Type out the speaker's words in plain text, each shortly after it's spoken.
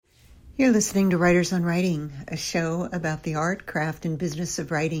You're listening to Writers on Writing, a show about the art, craft, and business of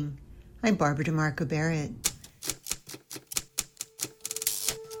writing. I'm Barbara DeMarco Barrett.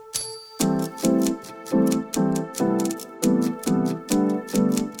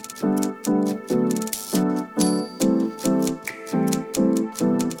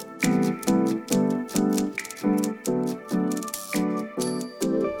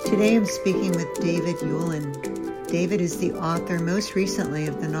 Today I'm speaking with David Ulin. David is the author most recently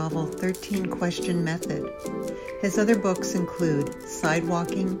of the novel 13-Question Method. His other books include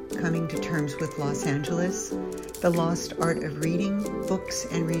Sidewalking, Coming to Terms with Los Angeles, The Lost Art of Reading, Books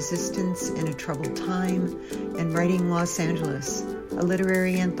and Resistance in a Troubled Time, and Writing Los Angeles, a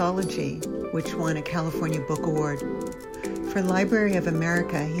literary anthology, which won a California Book Award. For Library of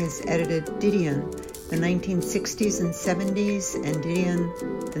America, he has edited Didion, the 1960s and 70s, and Didion,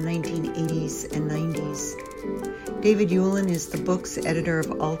 the 1980s and 90s. David Ulin is the book's editor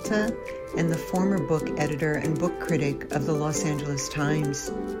of Alta and the former book editor and book critic of the Los Angeles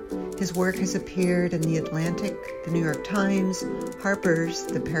Times. His work has appeared in The Atlantic, The New York Times, Harper's,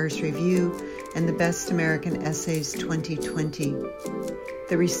 The Paris Review, and the Best American Essays 2020.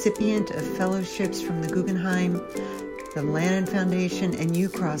 The recipient of fellowships from the Guggenheim, the Lannan Foundation, and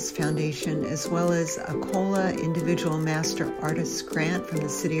UCross Foundation, as well as a COLA Individual Master Artist Grant from the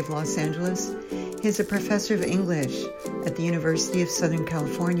City of Los Angeles. He is a professor of English at the University of Southern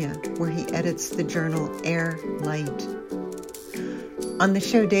California, where he edits the journal Air Light. On the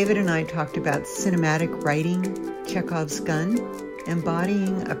show, David and I talked about cinematic writing, Chekhov's gun,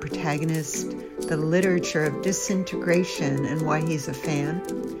 embodying a protagonist, the literature of disintegration and why he's a fan,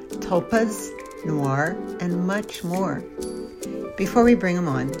 tulpas, noir, and much more. Before we bring him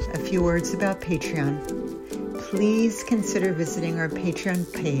on, a few words about Patreon. Please consider visiting our Patreon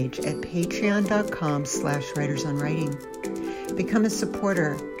page at patreon.com/writersonwriting. Become a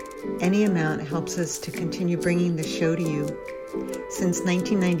supporter. Any amount helps us to continue bringing the show to you. Since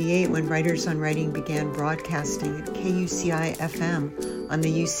 1998, when Writers on Writing began broadcasting at KUCI-FM on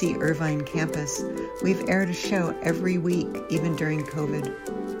the UC Irvine campus, we've aired a show every week, even during COVID.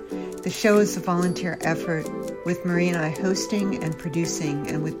 The show is a volunteer effort, with Marie and I hosting and producing,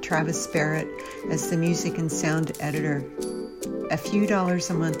 and with Travis Barrett as the music and sound editor. A few dollars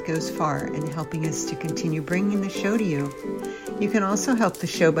a month goes far in helping us to continue bringing the show to you. You can also help the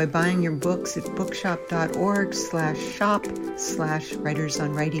show by buying your books at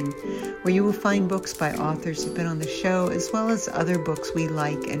bookshop.org/shop/writersonwriting, where you will find books by authors who've been on the show, as well as other books we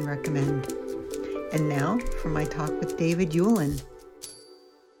like and recommend. And now for my talk with David Ulin.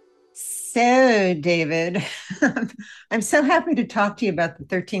 So, David, I'm so happy to talk to you about the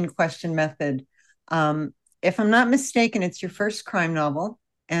 13-Question Method. If I'm not mistaken, it's your first crime novel,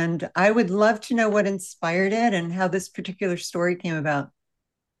 and I would love to know what inspired it and how this particular story came about.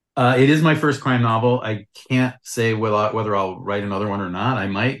 It is my first crime novel. I can't say whether I'll write another one or not. I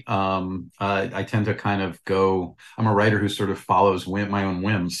might. I tend to kind of go. I'm a writer who sort of follows my own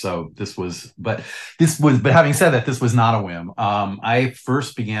whims. So but having said that, this was not a whim. I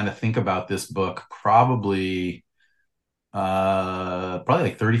first began to think about this book probably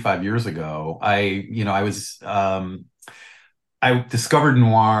like 35 years ago. I discovered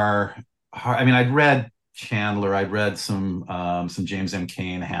noir. I'd read Chandler. I'd read some James M.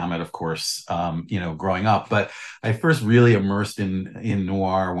 Cain, Hammett, of course, growing up. But I first really immersed in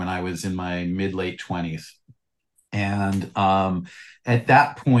noir when I was in my mid-late 20s. And at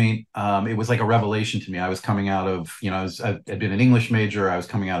that point, it was like a revelation to me. I was coming out of, I'd been an English major. I was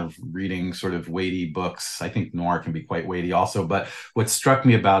coming out of reading sort of weighty books. I think noir can be quite weighty also. But what struck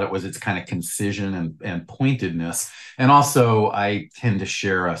me about it was its kind of concision and pointedness. And also, I tend to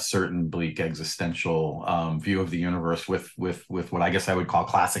share a certain bleak existential view of the universe with what I guess I would call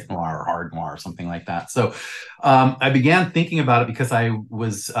classic noir or hard noir or something like that. So I began thinking about it because I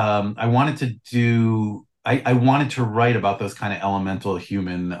wanted to write about those kind of elemental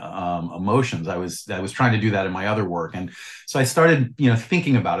human emotions. I was trying to do that in my other work, and so I started,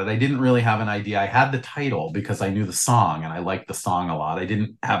 thinking about it. I didn't really have an idea. I had the title because I knew the song, and I liked the song a lot. I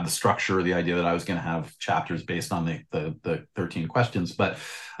didn't have the structure or the idea that I was going to have chapters based on the 13 questions, but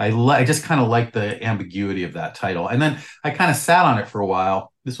I just kind of liked the ambiguity of that title. And then I kind of sat on it for a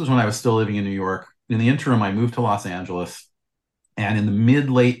while. This was when I was still living in New York. In the interim, I moved to Los Angeles, and in the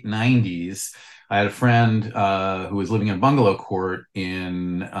mid-late 90s. I had a friend who was living in bungalow court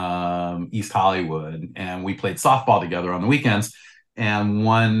in East Hollywood, and we played softball together on the weekends. And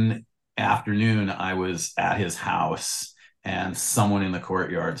one afternoon, I was at his house, and someone in the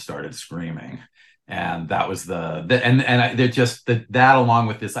courtyard started screaming. And that was that along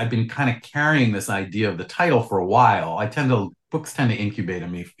with this, I've been kind of carrying this idea of the title for a while. I tend to books tend to incubate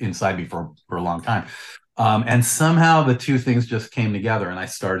in me inside me for a long time. And somehow the two things just came together, and I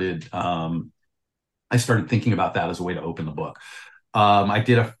started thinking about that as a way to open the book. I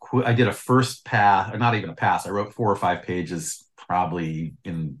did a first pass, or not even a pass. I wrote 4 or 5 pages probably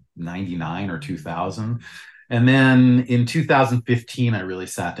in 99 or 2000. And then in 2015, I really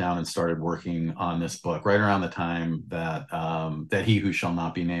sat down and started working on this book right around the time that He Who Shall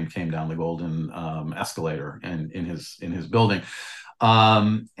Not Be Named came down the golden escalator in his building.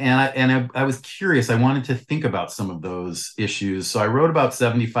 I was curious. I wanted to think about some of those issues. So I wrote about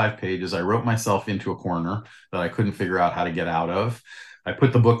 75 pages. I wrote myself into a corner that I couldn't figure out how to get out of. I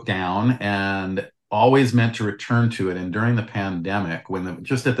put the book down and always meant to return to it. And during the pandemic,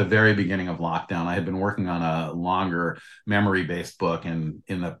 just at the very beginning of lockdown, I had been working on a longer memory-based book. And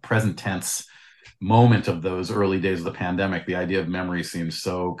in the present tense moment of those early days of the pandemic, the idea of memory seemed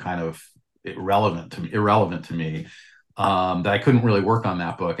so kind of irrelevant to me, that I couldn't really work on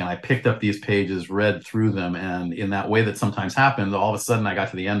that book. And I picked up these pages, read through them, and in that way that sometimes happens, all of a sudden I got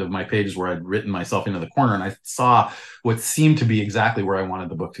to the end of my pages where I'd written myself into the corner, and I saw what seemed to be exactly where I wanted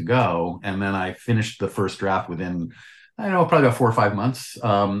the book to go. And then I finished the first draft within, I don't know, probably about 4 or 5 months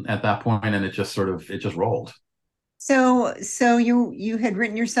at that point, and it just rolled. So you had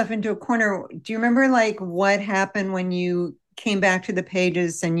written yourself into a corner. Do you remember like what happened when you came back to the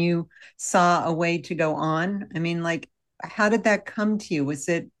pages and you saw a way to go on? I mean, like, how did that come to you? Was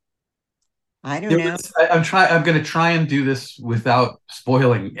it, I don't know. I'm going to try and do this without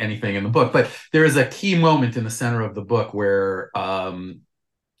spoiling anything in the book, but there is a key moment in the center of the book where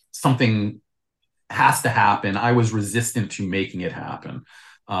something has to happen. I was resistant to making it happen.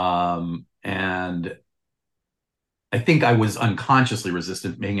 And I think I was unconsciously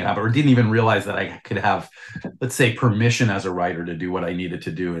resistant to making it happen, or didn't even realize that I could have, let's say, permission as a writer to do what I needed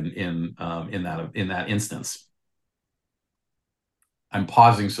to do in that instance. I'm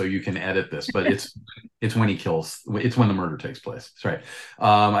pausing so you can edit this, but it's when he kills. It's when the murder takes place. That's right.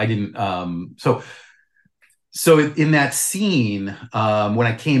 I didn't. So in that scene, when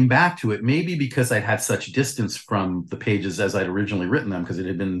I came back to it, maybe because I'd had such distance from the pages as I'd originally written them, because it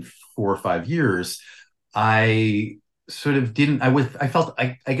had been 4 or 5 years, I sort of didn't.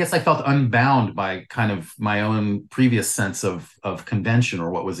 I guess I felt unbound by kind of my own previous sense of convention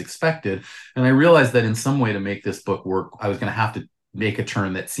or what was expected, and I realized that in some way to make this book work, I was going to have to make a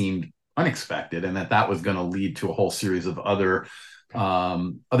turn that seemed unexpected, and that was going to lead to a whole series of other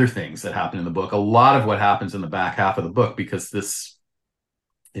things that happen in the book. A lot of what happens in the back half of the book, because this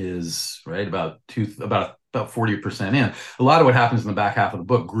is right about 40% in. A lot of what happens in the back half of the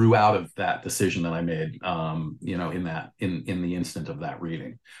book grew out of that decision that I made, in the instant of that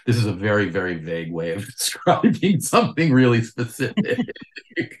reading. This is a very, very vague way of describing something really specific.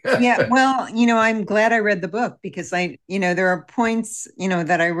 Yeah, well, I'm glad I read the book, because there are points,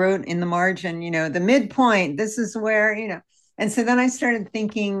 that I wrote in the margin, the midpoint, this is where. And so then I started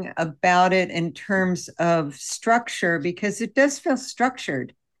thinking about it in terms of structure, because it does feel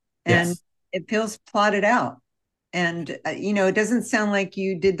structured and Yes. it feels plotted out. And, it doesn't sound like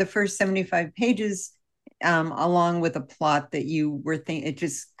you did the first 75 pages along with a plot that you were thinking. It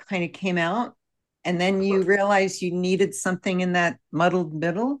just kind of came out. And then you realized you needed something in that muddled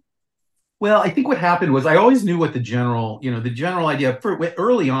middle. Well, I think what happened was I always knew what the general idea for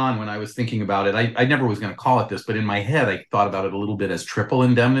early on when I was thinking about it. I never was going to call it this, but in my head, I thought about it a little bit as triple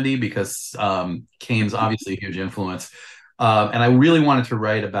indemnity, because Kane's obviously a huge influence. And I really wanted to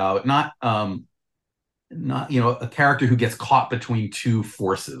write about not a character who gets caught between two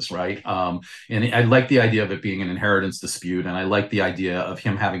forces, right? And I like the idea of it being an inheritance dispute, and I like the idea of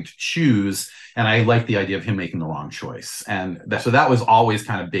him having to choose, and I like the idea of him making the wrong choice. And so that was always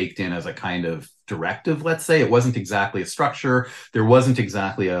kind of baked in as a kind of directive, let's say. It wasn't exactly a structure. There wasn't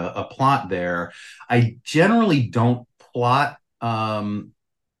exactly a plot there. I generally don't plot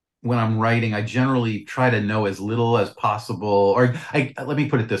when I'm writing. I generally try to know as little as possible, or let me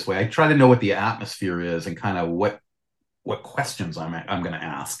put it this way: I try to know what the atmosphere is and kind of what questions I'm going to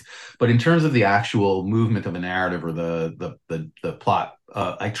ask. But in terms of the actual movement of a narrative or the plot,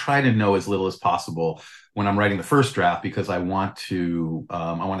 I try to know as little as possible when I'm writing the first draft, because I want to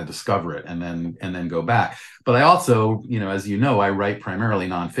discover it and then go back. But I also, as you know, I write primarily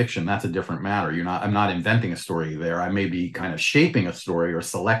nonfiction. That's a different matter. I'm not inventing a story there. I may be kind of shaping a story or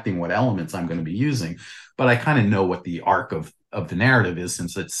selecting what elements I'm going to be using, but I kind of know what the arc of the narrative is,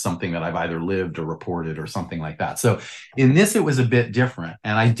 since it's something that I've either lived or reported or something like that. So in this, it was a bit different.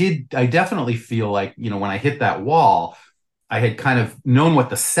 And I definitely feel like, when I hit that wall, I had kind of known what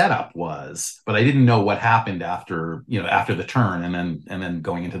the setup was, but I didn't know what happened after the turn and then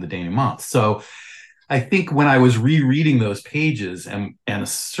going into the denouement. So I think when I was rereading those pages, and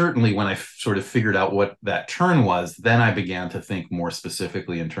certainly when I sort of figured out what that turn was, then I began to think more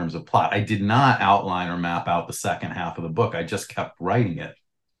specifically in terms of plot. I did not outline or map out the second half of the book. I just kept writing it.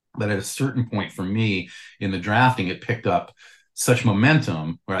 But at a certain point for me in the drafting, it picked up such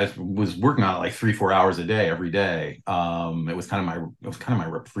momentum where I was working on it like 3-4 hours a day every day. It was kind of my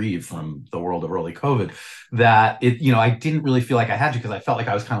reprieve from the world of early COVID, that I didn't really feel like I had to, because I felt like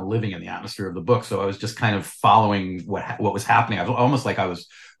I was kind of living in the atmosphere of the book. So I was just kind of following what was happening. I was almost like I was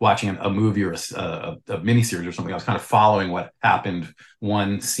watching a movie or a miniseries or something. I was kind of following what happened,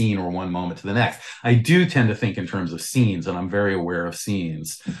 one scene or one moment to the next. I do tend to think in terms of scenes, and I'm very aware of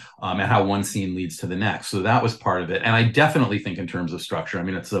scenes, and how one scene leads to the next. So that was part of it. And I definitely think in terms of structure. I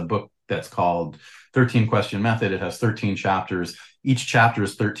mean, it's a book that's called 13 Question Method. It has 13 chapters. Each chapter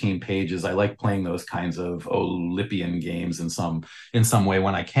is 13 pages. I like playing those kinds of Olympian games in some way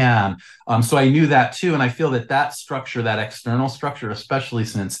when I can. So I knew that too. And I feel that structure, that external structure, especially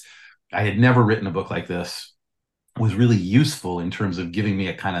since I had never written a book like this, was really useful in terms of giving me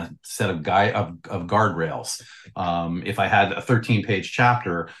a kind of set of guardrails. If I had a 13-page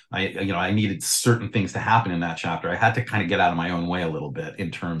chapter, I needed certain things to happen in that chapter. I had to kind of get out of my own way a little bit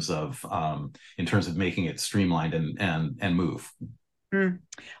in terms of making it streamlined and move. Mm.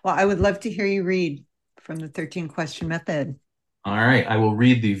 Well, I would love to hear you read from the 13 question method. All right, I will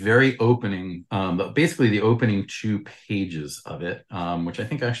read the very opening, basically the opening 2 pages of it, which I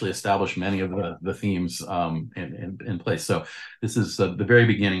think actually establish many of the themes in place. So this is the very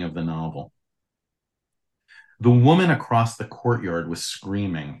beginning of the novel. The woman across the courtyard was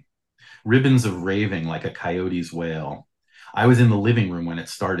screaming, ribbons of raving like a coyote's wail. I was in the living room when it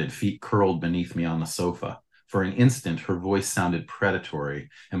started, feet curled beneath me on the sofa. For an instant, her voice sounded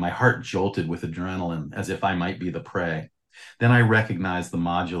predatory, and my heart jolted with adrenaline as if I might be the prey. Then I recognized the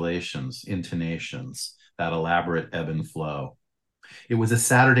modulations, intonations, that elaborate ebb and flow. It was a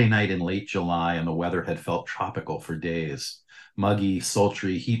Saturday night in late July, and the weather had felt tropical for days. Muggy,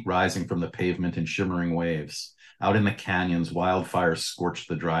 sultry, heat rising from the pavement in shimmering waves. Out in the canyons, wildfires scorched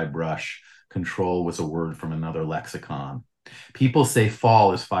the dry brush. Control was a word from another lexicon. People say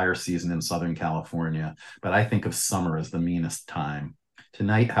fall is fire season in Southern California, but I think of summer as the meanest time.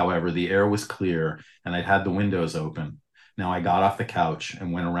 Tonight, however, the air was clear, and I'd had the windows open. Now I got off the couch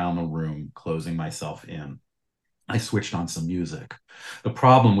and went around the room, closing myself in. I switched on some music. The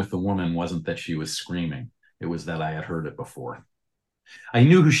problem with the woman wasn't that she was screaming. It was that I had heard it before. I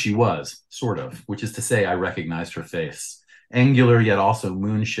knew who she was, sort of, which is to say I recognized her face. Angular, yet also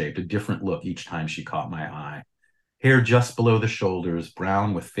moon-shaped, a different look each time she caught my eye. Hair just below the shoulders,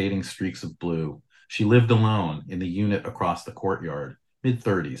 brown with fading streaks of blue. She lived alone in the unit across the courtyard,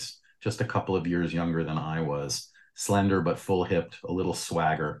 mid-30s, just a couple of years younger than I was. Slender but full-hipped, a little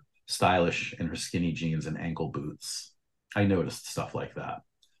swagger, stylish in her skinny jeans and ankle boots. I noticed stuff like that,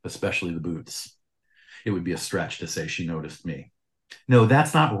 especially the boots. It would be a stretch to say she noticed me. No,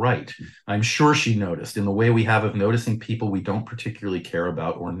 that's not right. I'm sure she noticed, in the way we have of noticing people we don't particularly care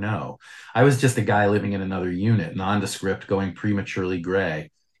about or know. I was just a guy living in another unit, nondescript, going prematurely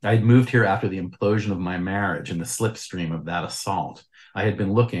gray. I had moved here after the implosion of my marriage and the slipstream of that assault. I had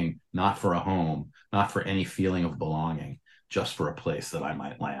been looking not for a home, not for any feeling of belonging, just for a place that I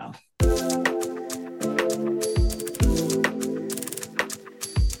might land.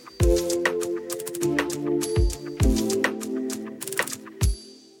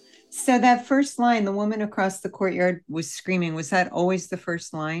 So that first line, the woman across the courtyard was screaming, was that always the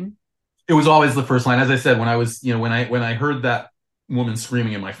first line? It was always the first line. As I said, when I was, when I heard that woman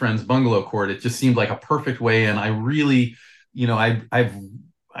screaming in my friend's bungalow court, it just seemed like a perfect way. And I really,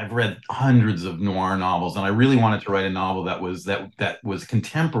 I've read hundreds of noir novels, and I really wanted to write a novel that was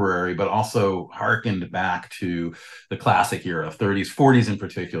contemporary, but also harkened back to the classic era, 30s, 40s in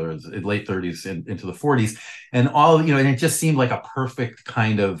particular, late 30s into the 40s, and and it just seemed like a perfect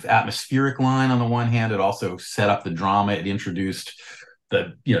kind of atmospheric line. On the one hand, it also set up the drama. It introduced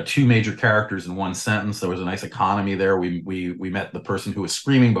the 2 major characters in one sentence. There was a nice economy there. We met the person who was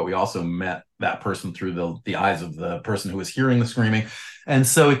screaming, but we also met that person through the eyes of the person who was hearing the screaming. And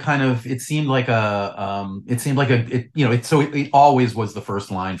so it seemed like it always was the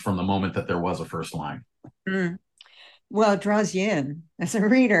first line from the moment that there was a first line. Mm. Well, it draws you in as a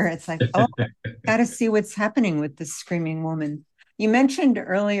reader. It's like, oh, got to see what's happening with this screaming woman. You mentioned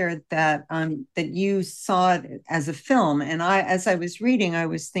earlier that you saw it as a film, and as I was reading, I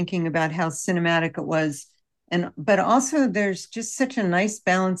was thinking about how cinematic it was, but also there's just such a nice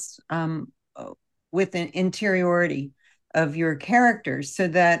balance with an interiority of your characters, so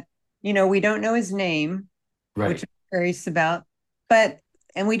that we don't know his name, Right. which I'm curious about, but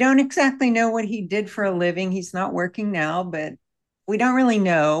and we don't exactly know what he did for a living. He's not working now, but we don't really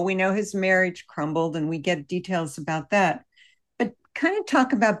know. We know his marriage crumbled, and we get details about that. But kind of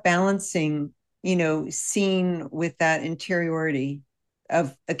talk about balancing, scene with that interiority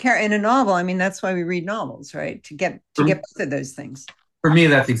of a character in a novel. I mean, that's why we read novels, right? To get both of those things. For me,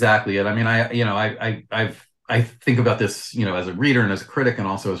 that's exactly it. I mean, I think about this, as a reader and as a critic and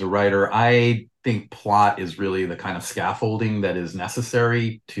also as a writer. I think plot is really the kind of scaffolding that is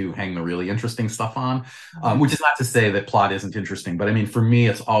necessary to hang the really interesting stuff on. Which is not to say that plot isn't interesting, but I mean, for me,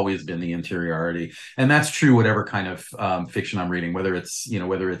 it's always been the interiority, and that's true whatever kind of fiction I'm reading. Whether it's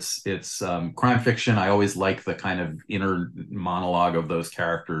crime fiction, I always like the kind of inner monologue of those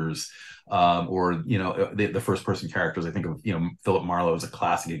characters. Or the first person characters. I think of Philip Marlowe as a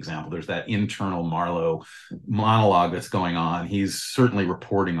classic example. There's that internal Marlowe monologue that's going on. He's certainly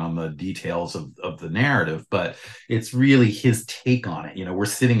reporting on the details of the narrative, but it's really his take on it. We're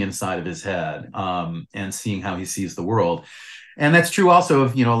sitting inside of his head and seeing how he sees the world. And that's true also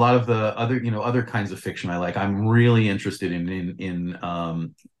of a lot of the other kinds of fiction I like. I'm really interested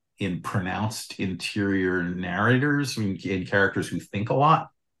in pronounced interior narrators, in characters who think a lot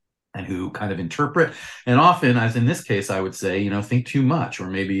and who kind of interpret, and often, as in this case, I would say, think too much, or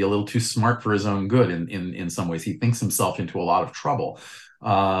maybe a little too smart for his own good. In some ways, he thinks himself into a lot of trouble,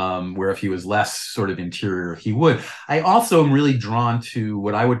 where if he was less sort of interior, he would. I also am really drawn to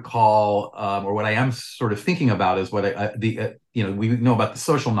what I would call, or what I am sort of thinking about, is what we know about the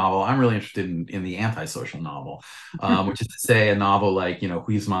social novel. I'm really interested in the antisocial novel, which is to say a novel like,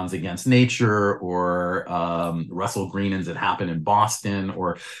 Huysmans' Against Nature, or Russell Greenan's It Happened in Boston,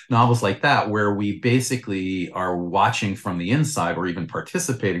 or novels like that, where we basically are watching from the inside, or even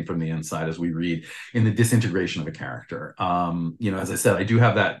participating from the inside as we read, in the disintegration of a character. As I said, I do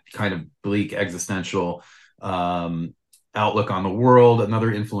have that kind of bleak existential outlook on the world.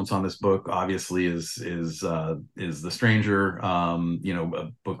 Another influence on this book, obviously, is The Stranger, a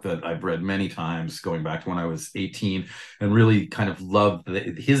book that I've read many times, going back to when I was 18, and really kind of loved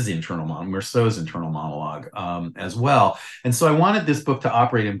his internal monologue, Meursault's internal monologue, as well. And so I wanted this book to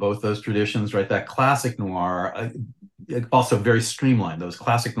operate in both those traditions, right? That classic noir, also very streamlined. Those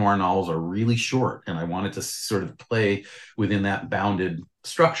classic noir novels are really short, and I wanted to sort of play within that bounded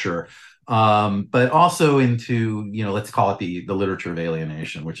structure. But also into, let's call it the literature of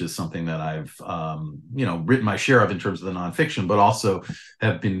alienation, which is something that I've, written my share of in terms of the nonfiction, but also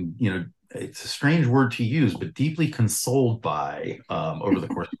have been, it's a strange word to use, but deeply consoled by over the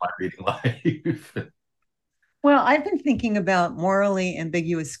course of my reading life. Well, I've been thinking about morally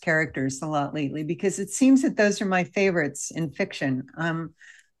ambiguous characters a lot lately, because it seems that those are my favorites in fiction.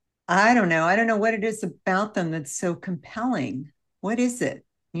 I don't know. I don't know what it is about them that's so compelling. What is it?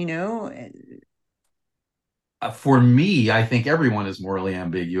 For me, I think everyone is morally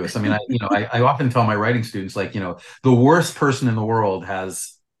ambiguous. I mean, I often tell my writing students, like, the worst person in the world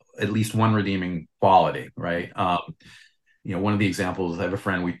has at least one redeeming quality, right? One of the examples, I have a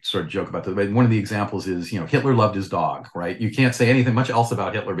friend, we sort of joke about this, but one of the examples is, Hitler loved his dog, right? You can't say anything much else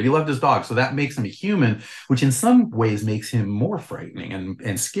about Hitler, but he loved his dog. So that makes him a human, which in some ways makes him more frightening and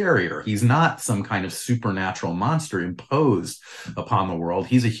scarier. He's not some kind of supernatural monster imposed upon the world.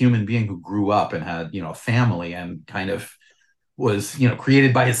 He's a human being who grew up and had, a family, and kind of was,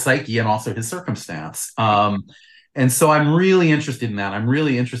 created by his psyche and also his circumstance. And so I'm really interested in that. I'm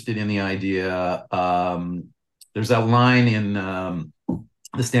really interested in the idea, there's that line in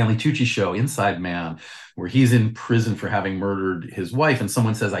the Stanley Tucci show, Inside Man, where he's in prison for having murdered his wife, and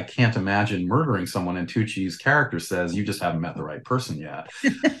someone says, "I can't imagine murdering someone," and Tucci's character says, "You just haven't met the right person yet,"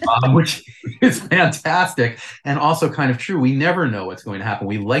 which is fantastic, and also kind of true. We never know what's going to happen.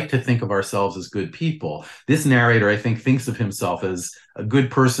 We like to think of ourselves as good people. This narrator, I think, thinks of himself as a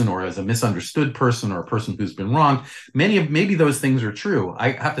good person, or as a misunderstood person, or a person who's been wronged. Maybe those things are true.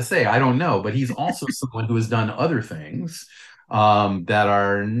 I have to say, I don't know, but he's also someone who has done other things that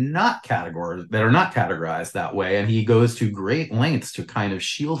are not categorized that way, and he goes to great lengths to kind of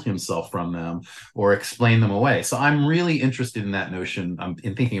shield himself from them or explain them away. So I'm really interested in that notion,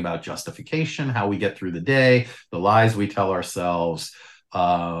 in thinking about justification, how we get through the day, the lies we tell ourselves,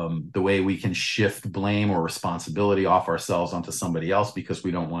 the way we can shift blame or responsibility off ourselves onto somebody else because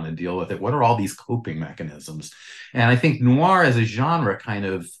we don't want to deal with it. What are all these coping mechanisms? And I think noir as a genre kind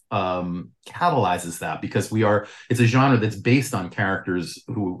of catalyzes that, because it's a genre that's based on characters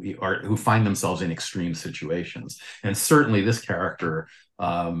who find themselves in extreme situations. And certainly this character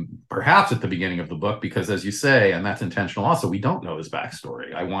perhaps at the beginning of the book, because as you say, and that's intentional also, we don't know his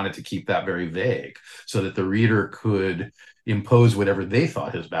backstory. I wanted to keep that very vague so that the reader could impose whatever they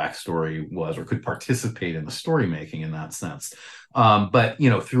thought his backstory was, or could participate in the story making in that sense. But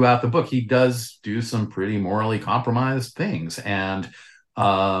throughout the book, he does do some pretty morally compromised things, and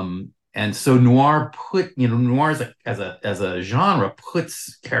so noir noir as a genre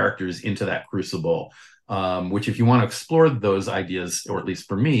puts characters into that crucible, which, if you want to explore those ideas, or at least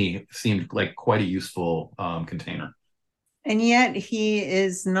for me, seemed like quite a useful container. And yet he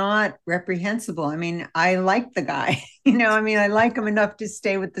is not reprehensible. I mean, I like the guy, I like him enough to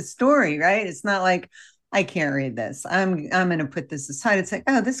stay with the story, right? It's not like I can't read this. I'm going to put this aside. It's like,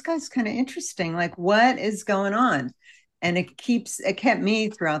 oh, this guy's kind of interesting. Like, what is going on? And it kept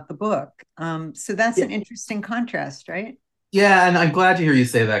me throughout the book. So that's an interesting contrast, right? Yeah, and I'm glad to hear you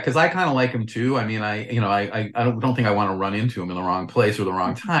say that, because I kind of like him too. I mean, I don't think I want to run into him in the wrong place or the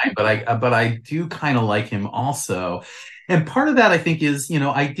wrong time, but I do kind of like him also. And part of that, I think, is,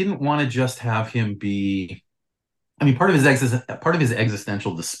 I didn't want to just have him be. I mean, part of his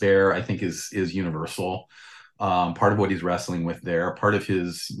existential despair, I think, is universal. Part of what he's wrestling with there, part of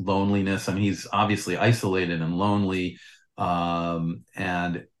his loneliness. I mean, he's obviously isolated and lonely,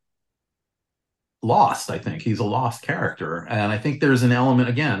 and lost. I think he's a lost character, and I think there's an element,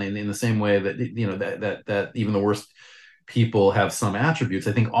 again, in the same way that that even the worst people have some attributes.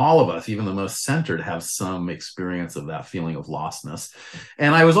 I think all of us, even the most centered, have some experience of that feeling of lostness.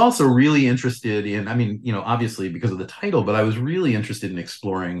 And I was also really interested in, I mean, obviously because of the title, but I was really interested in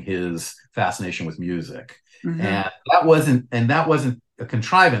exploring his fascination with music. Mm-hmm. And that wasn't a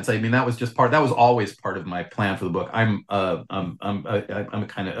contrivance. I mean, that was always part of my plan for the book. I'm a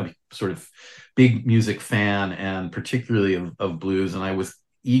kind of a sort of big music fan, and particularly of blues. And I was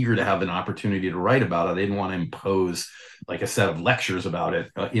eager to have an opportunity to write about it. I didn't want to impose like a set of lectures about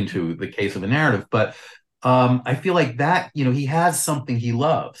it into the case of a narrative. But I feel like that, he has something he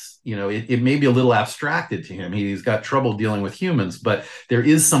loves. It may be a little abstracted to him. He's got trouble dealing with humans, but there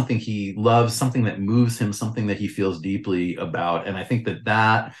is something he loves, something that moves him, something that he feels deeply about. And I think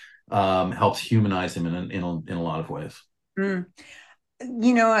that helps humanize him in a lot of ways. Mm.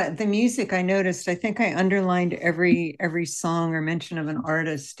 The music, I noticed, I think I underlined every song or mention of an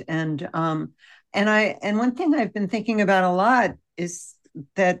artist. And one thing I've been thinking about a lot is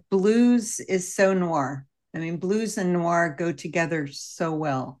that blues is so noir. I mean, blues and noir go together so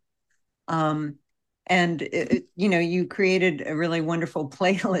well. And you created a really wonderful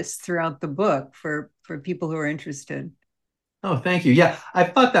playlist throughout the book for people who are interested. Oh, thank you. Yeah, I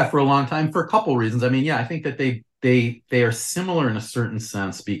thought that for a long time for a couple of reasons. I mean, yeah, I think that they are similar in a certain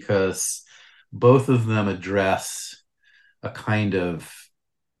sense, because both of them address a kind of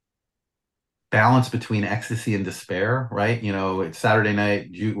balance between ecstasy and despair, right? It's Saturday night,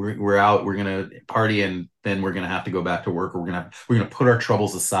 we're out, we're gonna party, and then we're gonna have to go back to work, or we're gonna put our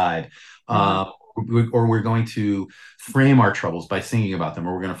troubles aside. Mm-hmm. Or we're going to frame our troubles by singing about them,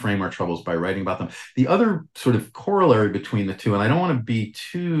 or we're going to frame our troubles by writing about them. The other sort of corollary between the two, and I don't want to be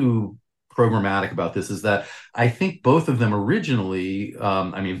too programmatic about this, is that I think both of them originally,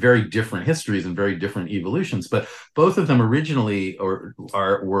 very different histories and very different evolutions, but both of them originally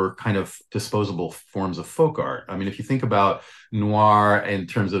were kind of disposable forms of folk art. I mean, if you think about noir in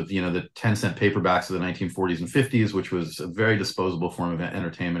terms of, the 10-cent paperbacks of the 1940s and 50s, which was a very disposable form of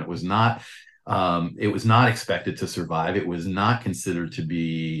entertainment, it was not expected to survive. It was not considered to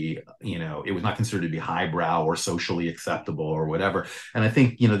be, highbrow or socially acceptable or whatever. And I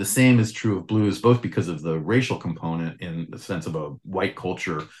think, the same is true of blues, both because of the racial component, in the sense of a white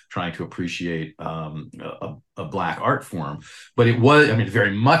culture trying to appreciate a Black art form. But it was,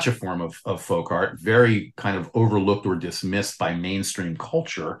 very much a form of folk art, very kind of overlooked or dismissed by mainstream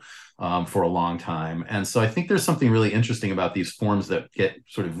culture for a long time. And so I think there's something really interesting about these forms that get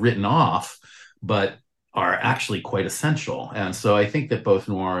sort of written off, but are actually quite essential. And so I think that both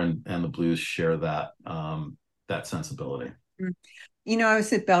noir and the blues share that sensibility. I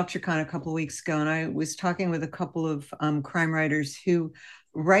was at Belchercon a couple of weeks ago, and I was talking with a couple of crime writers who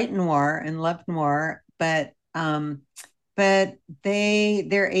write noir and love noir, but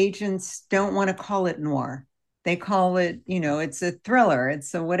their agents don't want to call it noir. They call it, it's a thriller.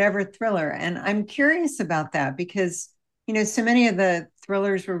 It's a whatever thriller. And I'm curious about that, because, so many of the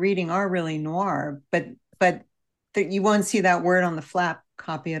thrillers we're reading are really noir, but you won't see that word on the flap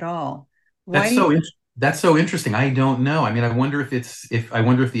copy at all. That's so interesting. I don't know. I mean, I wonder if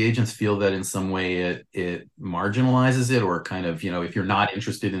the agents feel that in some way it marginalizes it, or kind of, if you're not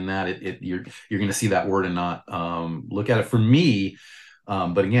interested in that, you're going to see that word and not look at it. For me,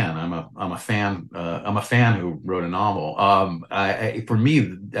 But again, I'm a fan. I'm a fan who wrote a novel. For me,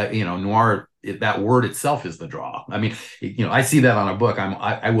 noir. That word itself is the draw. I mean, I see that on a book.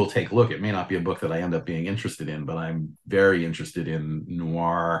 I will take a look. It may not be a book that I end up being interested in, but I'm very interested in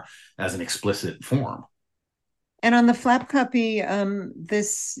noir as an explicit form. And on the flap copy,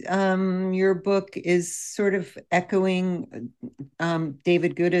 this your book is sort of echoing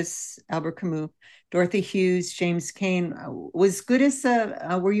David Goodis, Albert Camus, Dorothy Hughes, James Cain. Was Goodis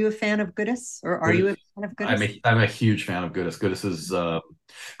were you a fan of Goodis, or are you a Goodis. fan of Goodis? I'm a huge fan of Goodis.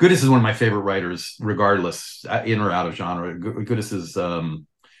 Goodis is one of my favorite writers, regardless in or out of genre. Goodis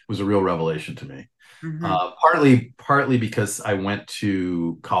was a real revelation to me. Mm-hmm. Partly because I went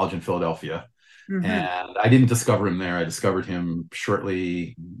to college in Philadelphia, Mm-hmm. and I didn't discover him there. I discovered him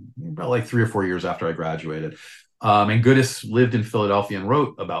shortly, about like 3 or 4 years after I graduated. And Goodis lived in Philadelphia and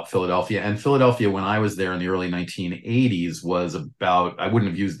wrote about Philadelphia. And Philadelphia, when I was there in the early 1980s, was about, I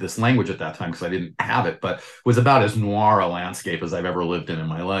wouldn't have used this language at that time because I didn't have it, but was about as noir a landscape as I've ever lived in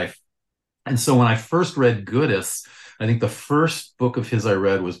my life. And so when I first read Goodis, I think the first book of his I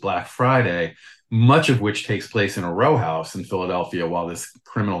read was Black Friday, much of which takes place in a row house in Philadelphia while this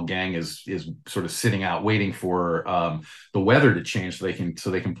criminal gang is sort of sitting out waiting for the weather to change so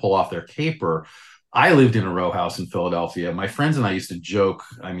they can pull off their caper. I lived in a row house in Philadelphia. My friends and I used to joke.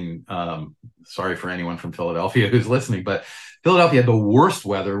 I mean, sorry for anyone from Philadelphia who's listening, but Philadelphia had the worst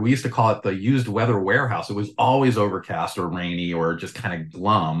weather. We used to call it the used weather warehouse. It was always overcast or rainy or just kind of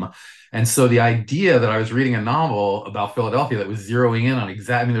glum. And so the idea that I was reading a novel about Philadelphia that was zeroing in on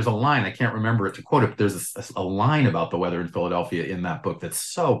I mean, there's a line, I can't remember it to quote it, but there's a line about the weather in Philadelphia in that book that's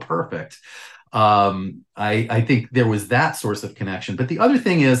so perfect. I think there was that source of connection. But the other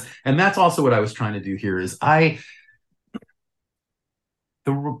thing is, and that's also what I was trying to do here, is the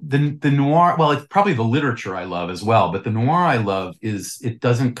noir, well, it's probably the literature I love as well, but the noir I love is it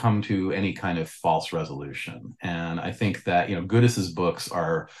doesn't come to any kind of false resolution. And I think that, Goodis's books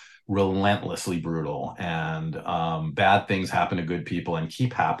are relentlessly brutal, and bad things happen to good people and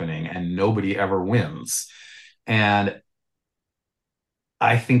keep happening, and nobody ever wins. And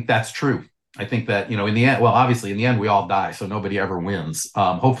I think that's true. I think that, in the end, well, obviously, in the end, we all die, so nobody ever wins.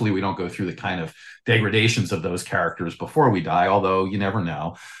 Hopefully, we don't go through the kind of degradations of those characters before we die, although you never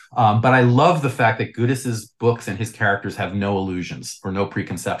know. But I love the fact that Goodis's books and his characters have no illusions or no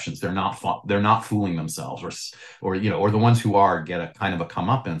preconceptions. They're not fooling themselves, or the ones who are get a kind of a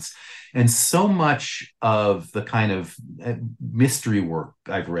comeuppance. And so much of the kind of mystery work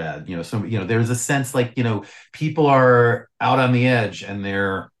I've read, there's a sense like, people are out on the edge and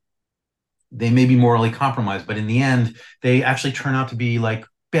they may be morally compromised, but in the end, they actually turn out to be like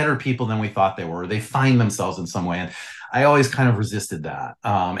better people than we thought they were. They find themselves in some way. And I always kind of resisted that.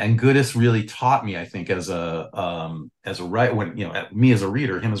 And Goodis really taught me, I think, as a writer, me as a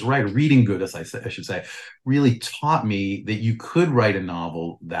reader, him as a writer, reading Goodis, I should say, really taught me that you could write a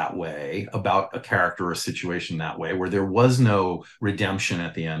novel that way about a character or a situation that way, where there was no redemption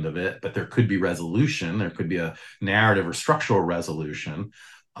at the end of it, but there could be resolution. There could be a narrative or structural resolution.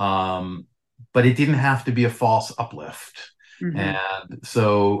 But it didn't have to be a false uplift. Mm-hmm. And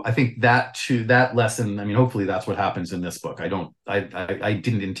so I think that lesson, I mean, hopefully that's what happens in this book. I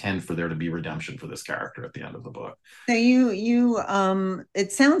didn't intend for there to be redemption for this character at the end of the book. So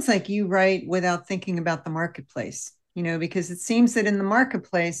it sounds like you write without thinking about the marketplace, because it seems that in the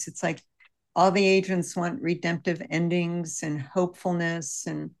marketplace, it's like all the agents want redemptive endings and hopefulness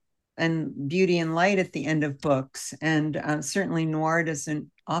and beauty and light at the end of books. And certainly noir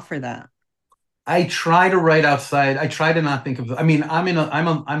doesn't offer that. I try to write outside. I try to not think of. I mean,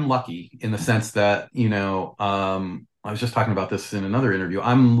 I'm lucky in the sense that I was just talking about this in another interview.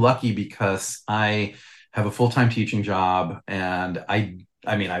 I'm lucky because I have a full-time teaching job, and I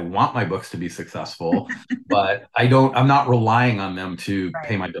mean, I want my books to be successful, but I'm not relying on them to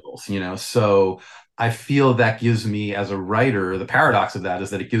pay my bills. So I feel that gives me, as a writer, the paradox of that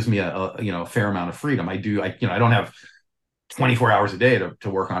is that it gives me a fair amount of freedom. I don't have 24 hours a day to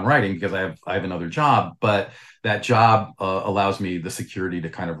work on writing because I have another job, but that job allows me the security to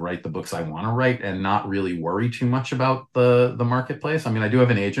kind of write the books I want to write and not really worry too much about the marketplace. I mean, I do have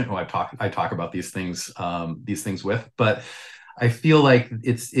an agent who I talk about these things with, but I feel like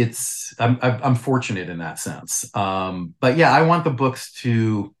I'm fortunate in that sense. But yeah, I want the books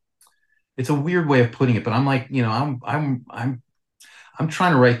to. It's a weird way of putting it, but I'm like, I'm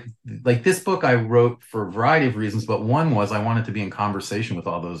trying to write, like, this book I wrote for a variety of reasons, but one was I wanted to be in conversation with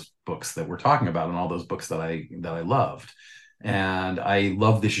all those books that we're talking about and all those books that I loved. And I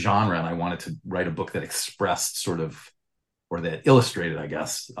love this genre, and I wanted to write a book that expressed sort of or that illustrated, I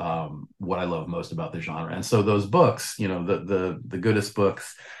guess, what I love most about the genre. And so those books, the Goodest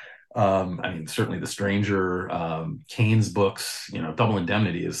books, I mean, certainly The Stranger, Kane's books, Double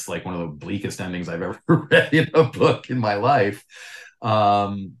Indemnity is like one of the bleakest endings I've ever read in a book in my life.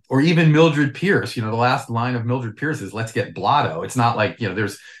 Or even Mildred Pierce, the last line of Mildred Pierce is "Let's get blotto." It's not like,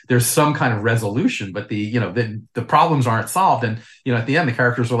 there's some kind of resolution, but the problems aren't solved. And, at the end, the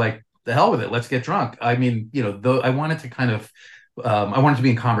characters are like, the hell with it, let's get drunk. I mean, I wanted to kind of, I wanted to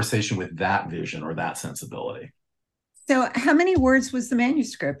be in conversation with that vision or that sensibility. So, how many words was the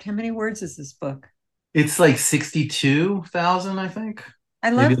manuscript? How many words is this book? It's like 62,000, I think.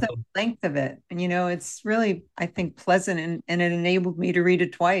 I Maybe. love the length of it. And, it's really, I think, pleasant, and it enabled me to read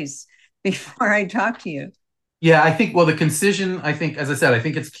it twice before I talk to you. Yeah, I think, well, the concision, I think, as I said, I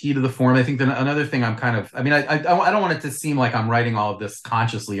think it's key to the form. I think that another thing I'm kind of, I mean, I don't want it to seem like I'm writing all of this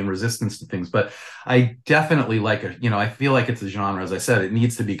consciously in resistance to things, but I definitely like it. I feel like it's a genre, as I said, it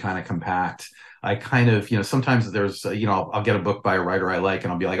needs to be kind of compact. I kind of, sometimes there's, I'll get a book by a writer I like,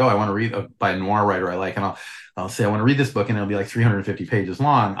 and I'll be like, oh, I want to read by a noir writer I like, and I'll say I want to read this book, and it'll be like 350 pages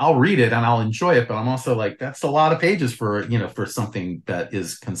long. I'll read it and I'll enjoy it, but I'm also like, that's a lot of pages for, for something that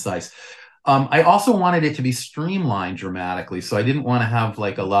is concise. I also wanted it to be streamlined dramatically, so I didn't want to have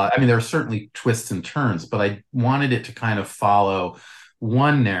like a lot. I mean, there are certainly twists and turns, but I wanted it to kind of follow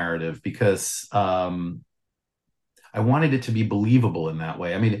one narrative because I wanted it to be believable in that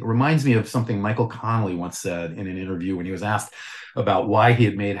way. I mean, it reminds me of something Michael Connelly once said in an interview when he was asked about why he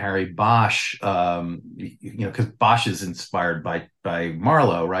had made Harry Bosch, because Bosch is inspired by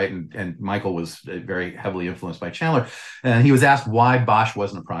Marlowe, right? And Michael was very heavily influenced by Chandler. And he was asked why Bosch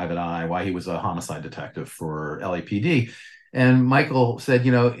wasn't a private eye, why he was a homicide detective for LAPD. And Michael said,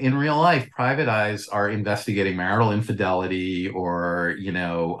 in real life, private eyes are investigating marital infidelity or,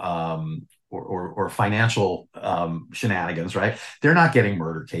 or financial shenanigans, right? They're not getting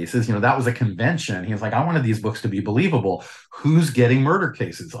murder cases. That was a convention. He was like, I wanted these books to be believable. Who's getting murder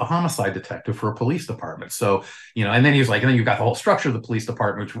cases? A homicide detective for a police department. So, and then he was like, and then you've got the whole structure of the police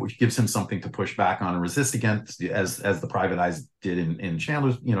department, which gives him something to push back on and resist against, as the private eyes did in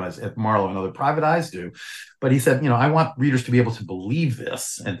Chandler's, as Marlowe and other private eyes do. But he said, I want readers to be able to believe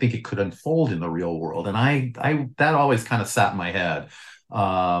this and think it could unfold in the real world. And I that always kind of sat in my head.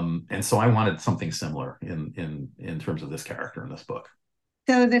 And so I wanted something similar in terms of this character in this book.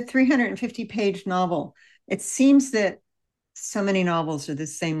 So the 350-page novel, it seems that so many novels are the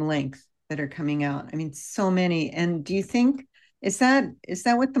same length that are coming out. I mean, so many. And do you think, is that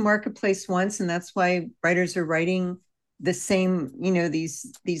what the marketplace wants? And that's why writers are writing the same,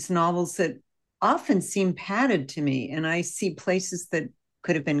 these novels that often seem padded to me. And I see places that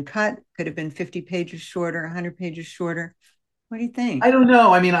could have been cut, could have been 50 pages shorter, 100 pages shorter. What do you think? I don't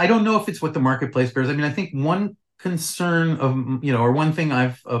know. I mean, I don't know if it's what the marketplace bears. I mean, I think one concern of, or one thing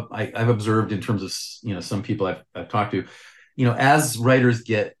I've observed in terms of, some people I've talked to, as writers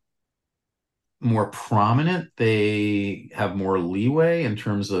get more prominent, they have more leeway in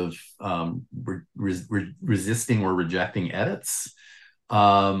terms of resisting or rejecting edits.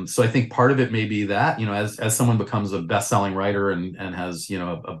 So I think part of it may be that, as someone becomes a best-selling writer and has,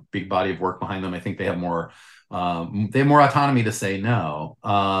 a big body of work behind them, I think they have more autonomy to say no.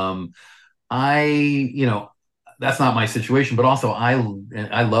 That's not my situation, but also I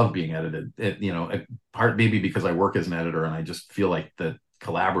love being edited. Part maybe because I work as an editor and I just feel like the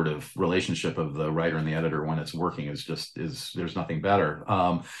collaborative relationship of the writer and the editor when it's working is there's nothing better.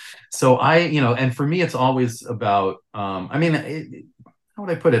 So and for me, it's always about, how would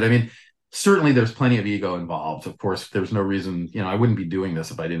I put it? I mean, certainly there's plenty of ego involved. Of course, there's no reason, I wouldn't be doing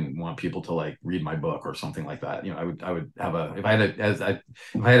this if I didn't want people to like read my book or something like that. I would have if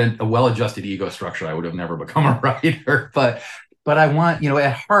I had a well-adjusted ego structure, I would have never become a writer. But I want,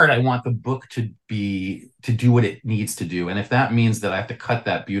 at heart, I want the book to do what it needs to do. And if that means that I have to cut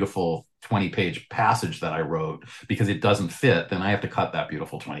that beautiful 20-page passage that I wrote because it doesn't fit, then I have to cut that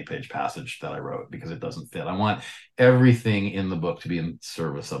beautiful 20-page passage that I wrote because it doesn't fit. I want everything in the book to be in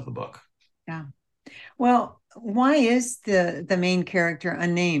service of the book. Yeah. Well, why is the main character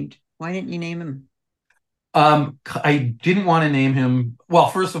unnamed? Why didn't you name him? I didn't want to name him. Well,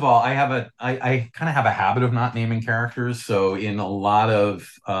 first of all, I kind of have a habit of not naming characters. So in a lot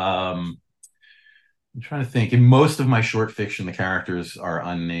of I'm trying to think. In most of my short fiction, the characters are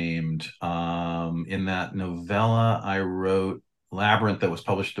unnamed. In that novella I wrote, Labyrinth, that was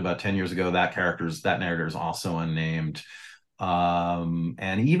published about 10 years ago, that narrator is also unnamed.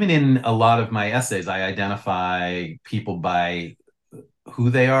 And even in a lot of my essays, I identify people by who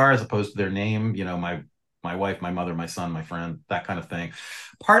they are as opposed to their name. my wife, my mother, my son, my friend, that kind of thing.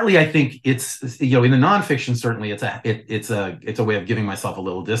 Partly, I think it's, you know, in the nonfiction, certainly it's a way of giving myself a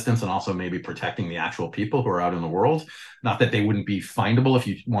little distance and also maybe protecting the actual people who are out in the world. Not that they wouldn't be findable if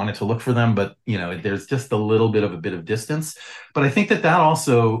you wanted to look for them, but you know, there's just a bit of distance. But I think that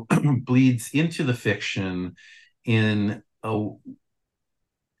also bleeds into the fiction in a,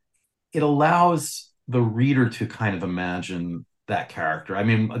 it allows the reader to kind of imagine that character. I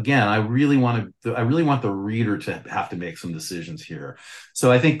mean, again, I really want the reader to have to make some decisions here.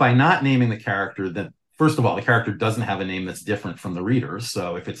 So I think by not naming the character, that first of all, the character doesn't have a name that's different from the reader's.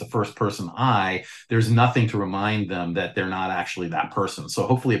 So if it's a first person I, there's nothing to remind them that they're not actually that person. So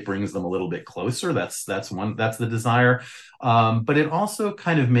hopefully it brings them a little bit closer. That's the desire. But it also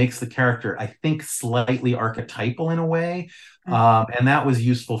kind of makes the character, I think, slightly archetypal in a way. And that was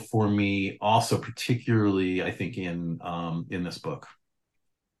useful for me also, particularly, I think, in this book.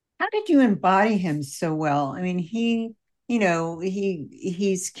 How did you embody him so well? I mean, he's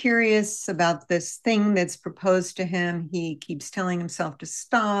curious about this thing that's proposed to him. He keeps telling himself to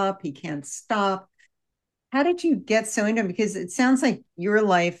stop. He can't stop. How did you get so into him? Because it sounds like your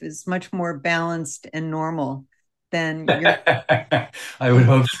life is much more balanced and normal than your. I would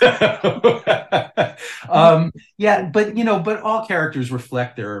hope so. Yeah, but you know, but all characters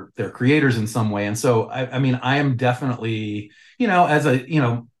reflect their creators in some way, and so I mean, I am definitely, you know, as a, you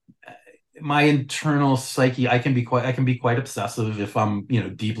know, my internal psyche, I can be quite obsessive if I'm, you know,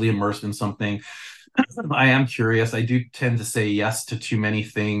 deeply immersed in something. I am curious. I do tend to say yes to too many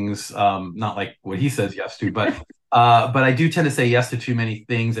things. Not like what he says yes to, but I do tend to say yes to too many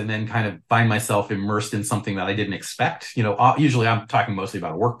things and then kind of find myself immersed in something that I didn't expect. You know, usually I'm talking mostly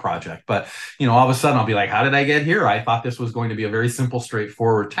about a work project, but you know, all of a sudden I'll be like, how did I get here? I thought this was going to be a very simple,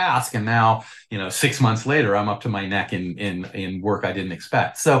 straightforward task. And now, you know, 6 months later, I'm up to my neck in work I didn't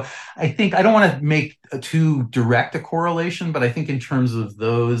expect. So I think I don't want to make too direct a correlation, but I think in terms of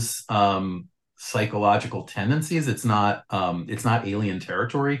those psychological tendencies, it's not alien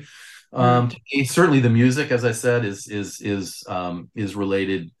territory. To me, certainly the music, as I said, is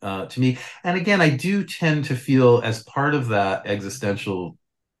related to me. And again, I do tend to feel, as part of that existential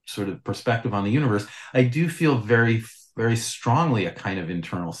sort of perspective on the universe, I do feel very, very strongly a kind of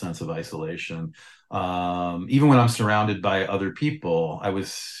internal sense of isolation. Even when I'm surrounded by other people, I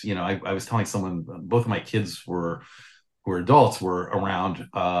was telling someone, both of my kids who are adults, were around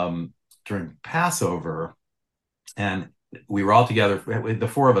during Passover, and we were all together. The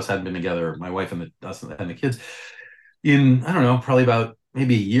four of us hadn't been together, my wife and us and the kids, in, I don't know, probably about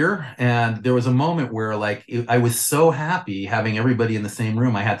maybe a year. And there was a moment where, like, I was so happy having everybody in the same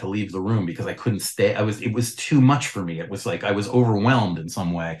room, I had to leave the room because I couldn't stay. It was too much for me. It was like I was overwhelmed in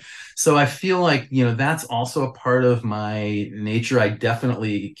some way. So I feel like, you know, that's also a part of my nature. I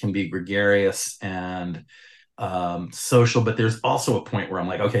definitely can be gregarious and social, but there's also a point where I'm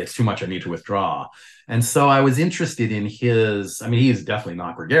like, okay, it's too much. I need to withdraw. And so I was interested in I mean, he is definitely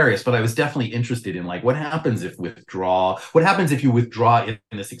not gregarious, but I was definitely interested in, like, what happens if you withdraw in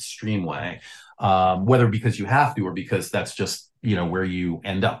this extreme way, whether because you have to or because that's just, you know, where you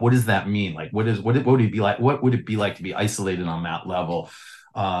end up. What does that mean? Like, what would it be like? What would it be like to be isolated on that level,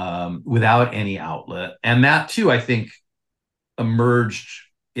 without any outlet? And that too, I think, emerged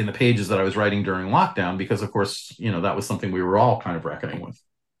in the pages that I was writing during lockdown, because of course, you know, that was something we were all kind of reckoning with.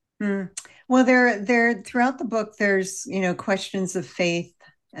 Well, there throughout the book, there's, you know, questions of faith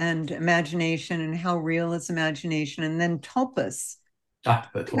and imagination and how real is imagination, and then tulpas.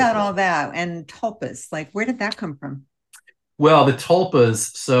 About all that, and tulpas, like, where did that come from? Well, the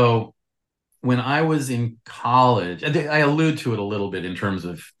tulpas. So when I was in college, I allude to it a little bit in terms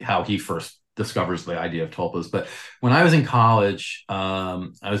of how he first discovers the idea of tulpas. But when I was in college, I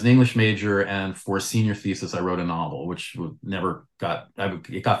was an English major, and for a senior thesis, I wrote a novel, which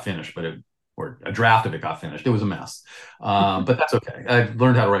it got finished, or a draft of it got finished. It was a mess, but that's okay. I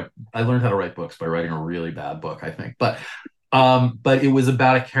learned how to write books by writing a really bad book, I think. But it was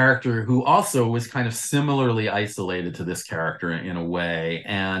about a character who also was kind of similarly isolated to this character in a way.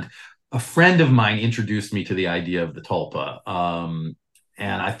 And a friend of mine introduced me to the idea of the tulpa.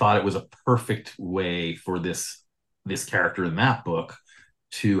 And I thought it was a perfect way for this character in that book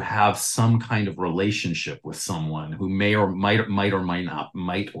to have some kind of relationship with someone who might or might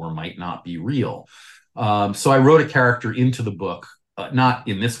not be real. So I wrote a character into the book, not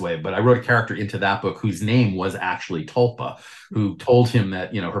in this way, but I wrote a character into that book whose name was actually Tulpa, who told him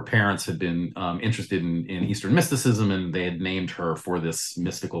that, you know, her parents had been interested in Eastern mysticism, and they had named her for this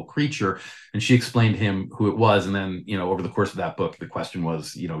mystical creature. And she explained to him who it was. And then, you know, over the course of that book, the question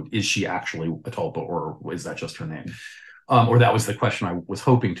was, you know, is she actually a Tulpa, or is that just her name? Or that was the question I was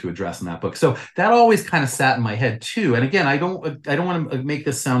hoping to address in that book. So that always kind of sat in my head too. And again, I don't want to make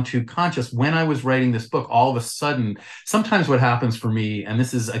this sound too conscious. When I was writing this book, all of a sudden, sometimes what happens for me, and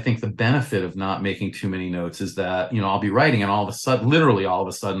this is, I think, the benefit of not making too many notes, is that, I'll be writing and all of a sudden, literally all of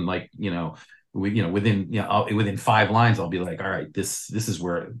a sudden, like, within 5 lines, I'll be like, all right, this is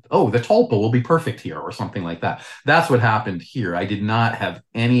where, oh, the tulpa will be perfect here, or something like that. That's what happened here. I did not have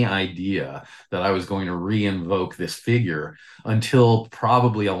any idea that I was going to re-invoke this figure until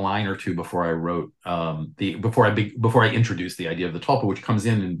probably a line or two before I wrote before I introduced the idea of the tulpa, which comes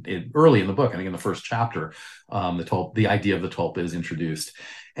in early in the book. I think in the first chapter, the idea of the tulpa is introduced.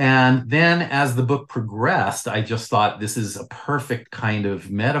 And then as the book progressed, I just thought this is a perfect kind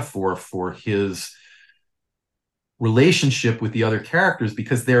of metaphor for his relationship with the other characters,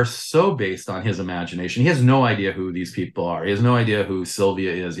 because they're so based on his imagination. He has no idea who these people are. He has no idea who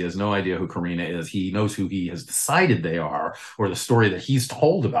Sylvia is. He has no idea who Karina is. He knows who he has decided they are, or the story that he's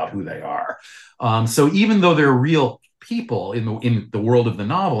told about who they are. So even though they're real people in the world of the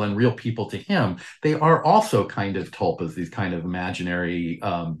novel and real people to him, they are also kind of tulpas, these kind of imaginary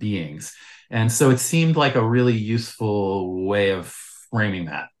beings. And so it seemed like a really useful way of framing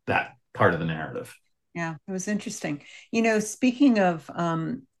that part of the narrative. Yeah, it was interesting. Speaking of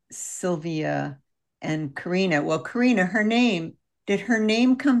Sylvia and Karina, well, Karina, did her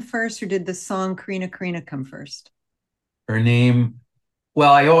name come first, or did the song Karina, Karina come first? Her name,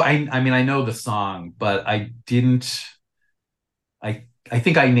 well, I mean, I know the song, but I didn't. I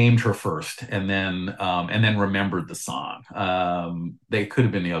think I named her first, and then remembered the song. They could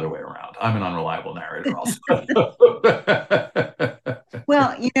have been the other way around. I'm an unreliable narrator, also.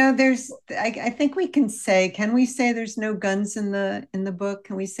 Well, I think can we say there's no guns in the book?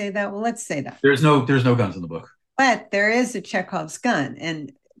 Can we say that? Well, let's say that. There's no guns in the book. But there is a Chekhov's gun,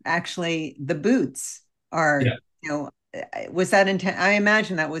 and actually the boots are, Yeah. was that intent? I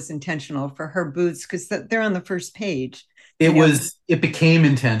imagine that was intentional for her boots, because they're on the first page. It became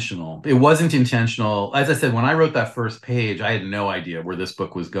intentional. It wasn't intentional. As I said, when I wrote that first page, I had no idea where this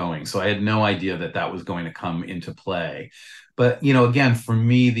book was going. So I had no idea that was going to come into play. But, again, for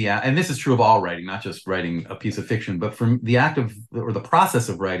me, and this is true of all writing, not just writing a piece of fiction, but for the act of, or the process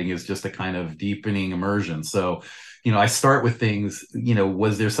of writing, is just a kind of deepening immersion. So, I start with things,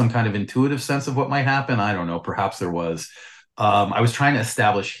 was there some kind of intuitive sense of what might happen? I don't know. Perhaps there was. I was trying to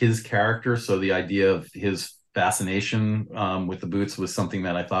establish his character. So the idea of his fascination with the boots was something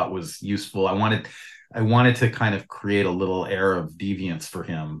that I thought was useful. I wanted to kind of create a little air of deviance for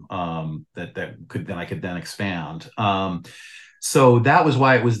him, that I could then expand. So that was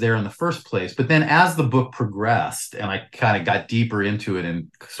why it was there in the first place. But then as the book progressed and I kind of got deeper into it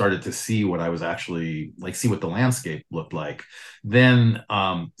and started to see what I was actually like, see what the landscape looked like, then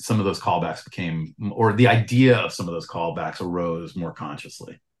some of those callbacks became, or the idea of some of those callbacks arose more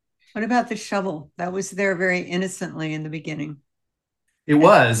consciously. What about the shovel? That was there very innocently in the beginning. It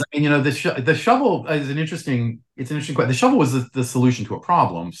was. I mean, the shovel is it's an interesting question. The shovel was the solution to a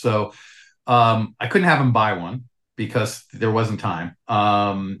problem. So I couldn't have him buy one because there wasn't time.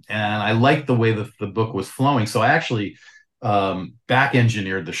 And I liked the way the book was flowing. So I actually back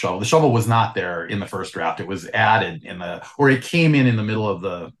engineered the shovel. The shovel was not there in the first draft. It was added or it came in the middle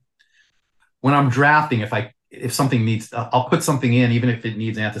of when I'm drafting. If something needs, I'll put something in, even if it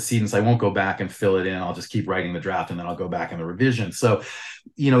needs antecedents. I won't go back and fill it in. I'll just keep writing the draft, and then I'll go back in the revision. So,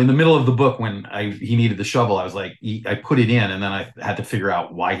 in the middle of the book, when he needed the shovel, I was like, I put it in, and then I had to figure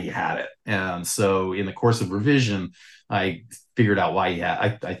out why he had it. And so, in the course of revision, I figured out why he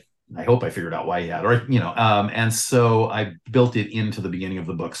had. I hope I figured out why he had, and so I built it into the beginning of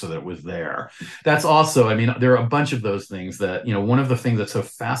the book so that it was there. That's also, I mean, there are a bunch of those things that, one of the things that's so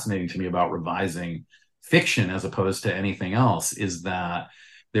fascinating to me about revising fiction as opposed to anything else is that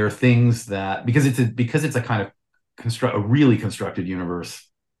there are things that, because it's a kind of a really constructed universe,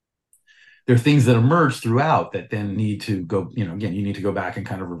 there are things that emerge throughout that then need to go, again, you need to go back and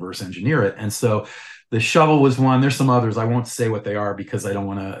kind of reverse engineer it. And so the shovel was one. There's some others. I won't say what they are because I don't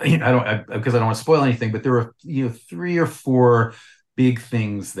want to, because I don't want to spoil anything, but there were, 3 or 4 big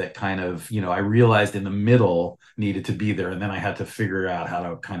things that kind of, I realized in the middle needed to be there. And then I had to figure out how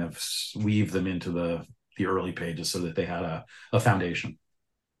to kind of weave them into the early pages so that they had a foundation.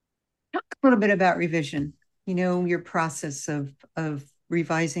 Talk a little bit about revision, your process of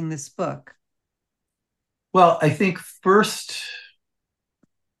revising this book. Well, I think first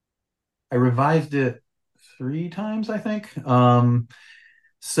I revised it 3 times, I think.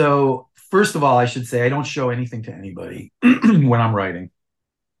 So first of all, I should say I don't show anything to anybody when I'm writing.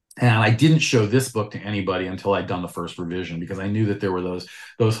 And I didn't show this book to anybody until I'd done the first revision, because I knew that there were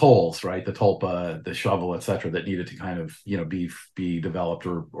those holes, right? The tulpa, the shovel, et cetera, that needed to kind of, be developed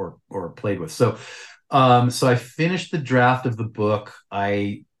or played with. So I finished the draft of the book.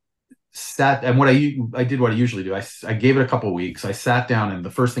 I sat, and I did what I usually do. I gave it a couple of weeks. I sat down, and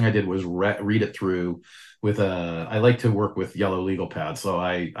the first thing I did was read it through with I like to work with yellow legal pad. So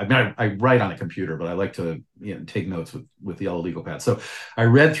I write on a computer, but I like to take notes with the yellow legal pad. So I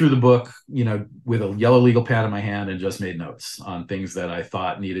read through the book, with a yellow legal pad in my hand, and just made notes on things that I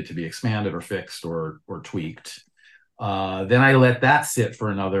thought needed to be expanded or fixed or tweaked. Then I let that sit for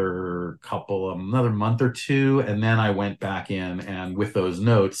another month or two, and then I went back in, and with those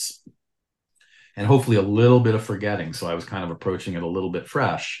notes and hopefully a little bit of forgetting, so I was kind of approaching it a little bit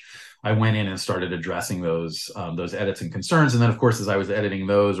fresh, I went in and started addressing those edits and concerns. And then, of course, as I was editing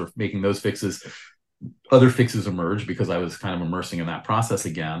those or making those fixes, other fixes emerged because I was kind of immersing in that process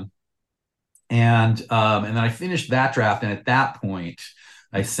again. And then I finished that draft, and at that point,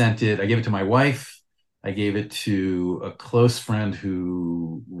 I gave it to my wife. I gave it to a close friend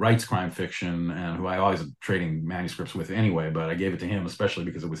who writes crime fiction and who I always am trading manuscripts with anyway, but I gave it to him especially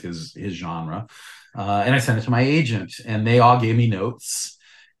because it was his genre. And I sent it to my agent, and they all gave me notes.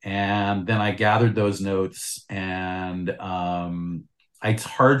 And then I gathered those notes, and it's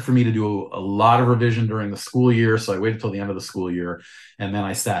hard for me to do a lot of revision during the school year. So I waited till the end of the school year. And then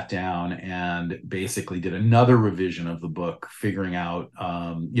I sat down and basically did another revision of the book, figuring out,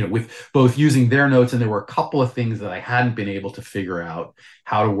 with both using their notes, and there were a couple of things that I hadn't been able to figure out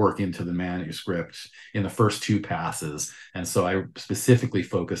how to work into the manuscript in the first two passes. And so I specifically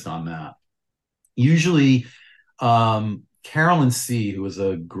focused on that. Usually, Carolyn C., who was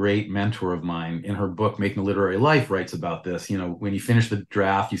a great mentor of mine, in her book Making a Literary Life, writes about this. When you finish the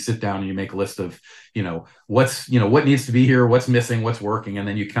draft, you sit down and you make a list of, what needs to be here, what's missing, what's working, and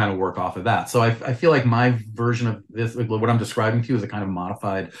then you kind of work off of that. So I feel like my version of this, what I'm describing to you, is a kind of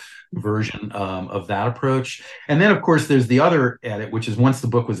modified version of that approach. And then, of course, there's the other edit, which is once the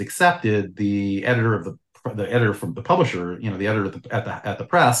book was accepted, the editor from the publisher, the editor at the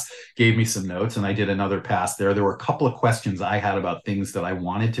press, gave me some notes, and I did another pass there. There were a couple of questions I had about things that I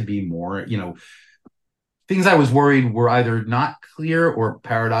wanted to be more, things I was worried were either not clear or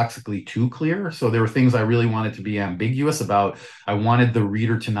paradoxically too clear. So there were things I really wanted to be ambiguous about. I wanted the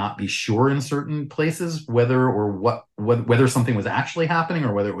reader to not be sure in certain places whether something was actually happening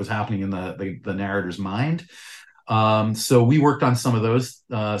or whether it was happening in the narrator's mind. So we worked on some of those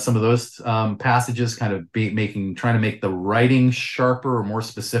passages, kind of trying to make the writing sharper or more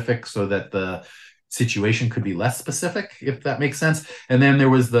specific so that the situation could be less specific, if that makes sense. And then there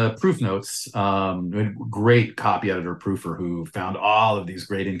was the proof notes, great copy editor proofer who found all of these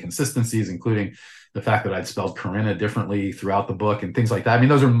great inconsistencies, including the fact that I'd spelled Corinna differently throughout the book and things like that. I mean,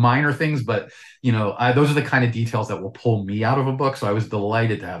 those are minor things, but those are the kind of details that will pull me out of a book. So I was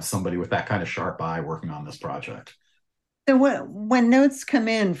delighted to have somebody with that kind of sharp eye working on this project. So when notes come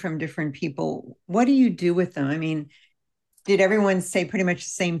in from different people, what do you do with them? I mean, did everyone say pretty much the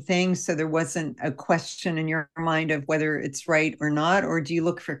same thing, so there wasn't a question in your mind of whether it's right or not? Or do you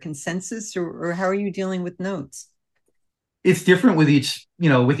look for consensus, or how are you dealing with notes? It's different with each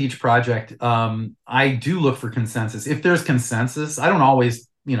project. I do look for consensus. If there's consensus, I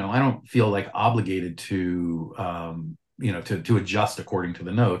don't feel like obligated to to adjust according to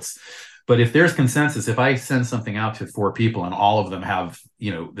the notes. But if there's consensus, if I send something out to 4 people and all of them have,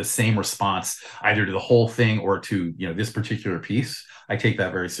 the same response either to the whole thing or to, this particular piece, I take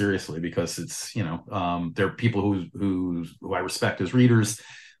that very seriously, because it's, they're people who I respect as readers.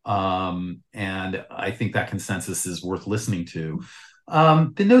 And I think that consensus is worth listening to.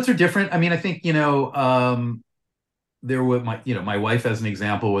 The notes are different. I mean, I think, there were my wife, as an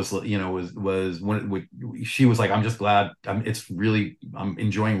example, was when she was like, I'm just glad I'm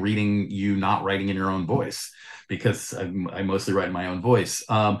enjoying reading you not writing in your own voice, because I mostly write in my own voice.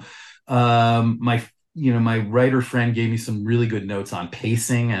 My writer friend gave me some really good notes on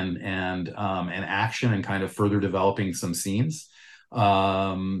pacing and action and kind of further developing some scenes.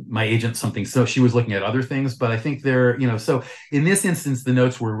 My agent something, so she was looking at other things, but I think so in this instance the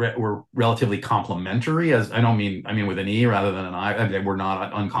notes were relatively complementary, as I mean with an E rather than an I. They were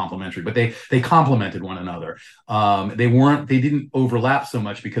not uncomplimentary, but they complemented one another. They didn't overlap so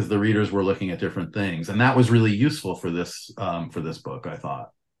much because the readers were looking at different things, and that was really useful for this book, I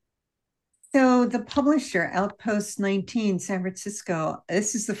thought. So the publisher, Outpost 19, San Francisco,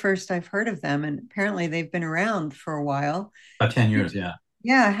 this is the first I've heard of them, and apparently they've been around for a while. About 10 years, yeah.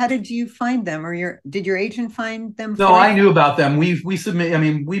 Yeah, how did you find them, or did your agent find them? No, I knew about them. We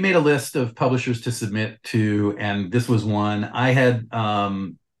made a list of publishers to submit to, and this was one. I had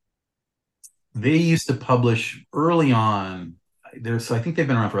They used to publish early on. So I think they've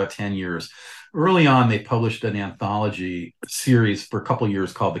been around for about 10 years. Early on, they published an anthology series for a couple of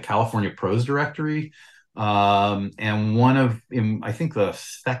years called the California Prose Directory. And I think the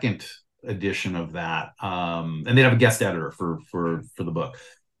second edition of that, and they'd have a guest editor for the book.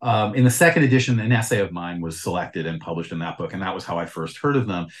 In the second edition, an essay of mine was selected and published in that book, and that was how I first heard of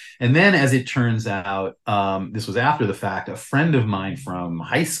them. And then, as it turns out, this was after the fact, a friend of mine from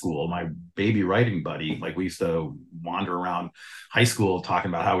high school, my baby writing buddy, like we used to wander around high school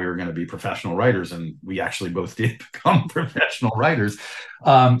talking about how we were going to be professional writers, and we actually both did become professional writers.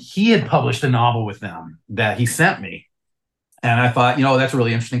 He had published a novel with them that he sent me. And I thought, that's a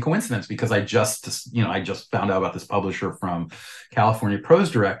really interesting coincidence because I just found out about this publisher from California Prose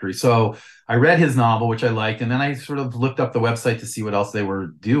Directory. So I read his novel, which I liked, and then I sort of looked up the website to see what else they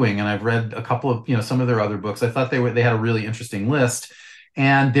were doing. And I've read a couple of, some of their other books. I thought they had a really interesting list,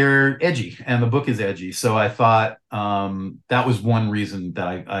 and they're edgy, and the book is edgy. So I thought that was one reason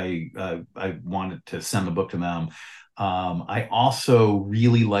that I wanted to send the book to them. I also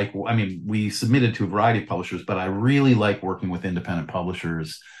really we submitted to a variety of publishers, but I really like working with independent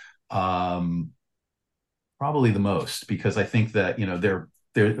publishers, probably the most, because I think that,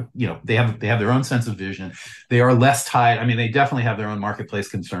 they have their own sense of vision. They are less tied. I mean, they definitely have their own marketplace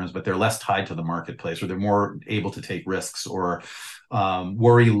concerns, but they're less tied to the marketplace, or they're more able to take risks, or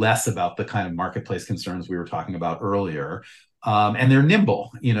worry less about the kind of marketplace concerns we were talking about earlier. And they're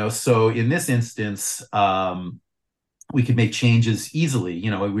nimble, so in this instance, we could make changes easily.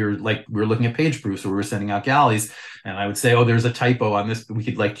 We were looking at page proofs, or we were sending out galleys, and I would say, oh, there's a typo on this. We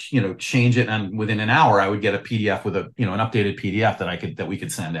could change it, and within an hour, I would get a PDF with an updated PDF that we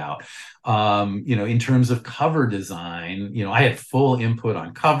could send out. In terms of cover design, I had full input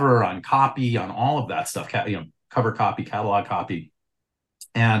on cover, on copy, on all of that stuff. Cover copy, catalog copy,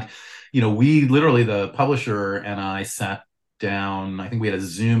 and we literally, the publisher and I sat down. I think we had a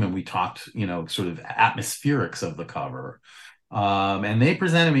Zoom and we talked, sort of atmospherics of the cover. And they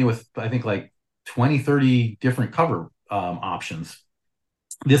presented me with, I think, like 20, 30 different cover options.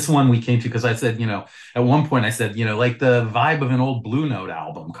 This one we came to because I said, at one point I said, like the vibe of an old Blue Note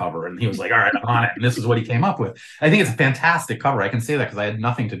album cover. And he was like, all right, I'm on it. And this is what he came up with. I think it's a fantastic cover. I can say that because I had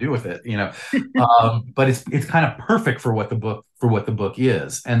nothing to do with it, but it's kind of perfect for what the book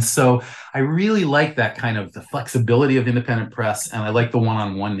is. And so I really like that kind of the flexibility of independent press. And I like the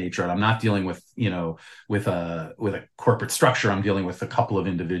one-on-one nature. I'm not dealing with, with a corporate structure. I'm dealing with a couple of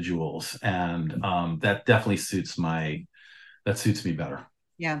individuals. And that definitely suits me better.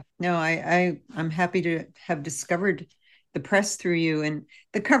 Yeah, no, I'm happy to have discovered the press through you. And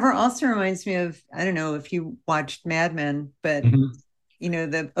the cover also reminds me of, I don't know if you watched Mad Men, but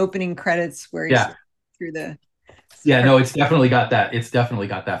the opening credits where he's through the no, it's definitely got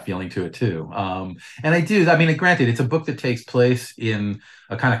that feeling to it too. And I mean, granted, it's a book that takes place in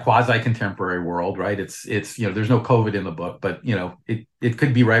a kind of quasi-contemporary world, right? It's there's no COVID in the book, but it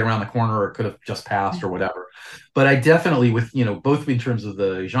could be right around the corner, or it could have just passed, or whatever. But I definitely, with both in terms of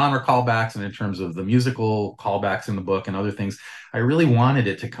the genre callbacks and in terms of the musical callbacks in the book and other things, I really wanted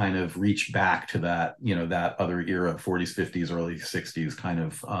it to kind of reach back to that, that other era, 40s, 50s, early 60s kind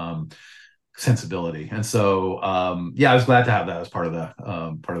of sensibility. And so I was glad to have that as part of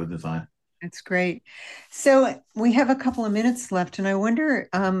the design. That's great. So we have a couple of minutes left, and I wonder,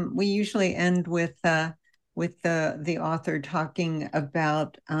 we usually end with the author talking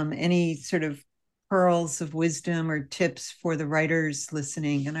about any sort of pearls of wisdom or tips for the writers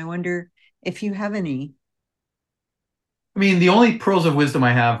listening. And I wonder if you have any. I mean, the only pearls of wisdom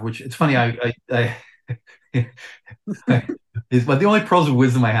I have, which it's funny, but the only pearls of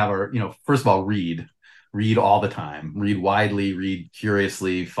wisdom I have are, first of all, read all the time, read widely, read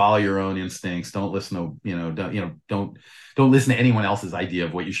curiously, follow your own instincts. Don't listen to, don't listen to anyone else's idea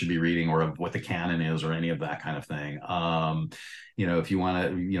of what you should be reading, or of what the canon is, or any of that kind of thing. If you want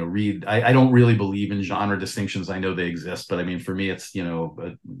to, read, I don't really believe in genre distinctions. I know they exist, but I mean, for me, it's,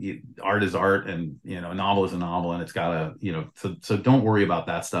 art is art, and, a novel is a novel, and it's got so don't worry about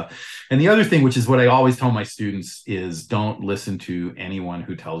that stuff. And the other thing, which is what I always tell my students, is don't listen to anyone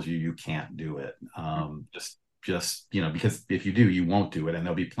who tells you you can't do it. Just because if you do, you won't do it, and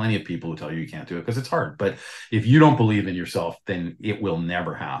there'll be plenty of people who tell you can't do it because it's hard. But if you don't believe in yourself, then it will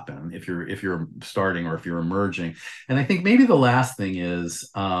never happen if you're starting, or if you're emerging. And I think maybe the last thing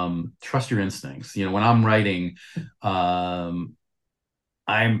is trust your instincts. When I'm writing, I'm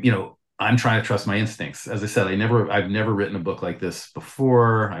trying to trust my instincts. As I said, I've never written a book like this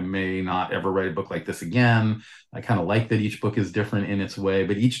before. I may not ever write a book like this again. I kind of like that each book is different in its way,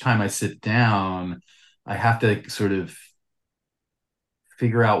 but each time I sit down, I have to sort of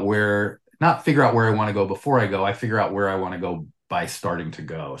figure out where not figure out where I want to go before I go. I figure out where I want to go by starting to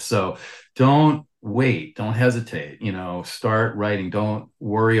go. So don't wait, don't hesitate, start writing. Don't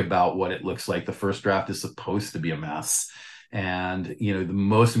worry about what it looks like. The first draft is supposed to be a mess. And, the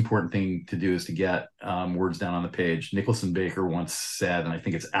most important thing to do is to get words down on the page. Nicholson Baker once said, and I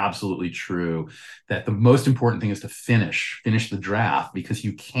think it's absolutely true, that the most important thing is to finish the draft, because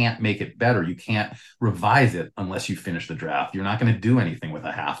you can't make it better. You can't revise it unless you finish the draft. You're not going to do anything with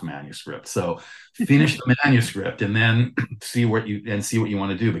a half manuscript. So finish the manuscript and then see what you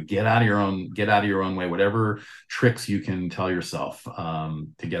want to do, but get out of your own way, whatever tricks you can tell yourself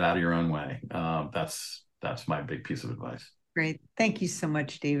to get out of your own way. That's my big piece of advice. Great. Thank you so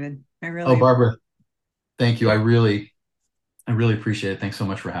much, David. Oh, Barbara, thank you. I really appreciate it. Thanks so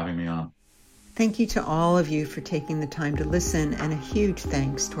much for having me on. Thank you to all of you for taking the time to listen, and a huge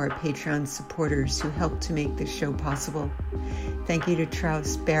thanks to our Patreon supporters who help to make this show possible. Thank you to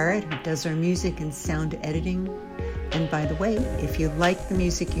Travis Barrett, who does our music and sound editing. And by the way, if you like the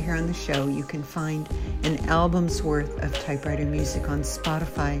music you hear on the show, you can find an album's worth of typewriter music on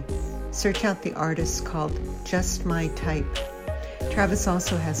Spotify. Search out the artist called Just My Type. Travis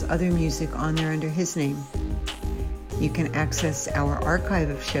also has other music on there under his name. You can access our archive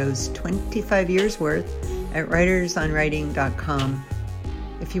of shows, 25 years worth, at writersonwriting.com.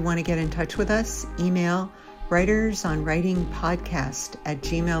 If you want to get in touch with us, email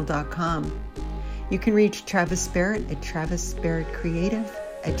writersonwritingpodcast@gmail.com. You can reach Travis Barrett at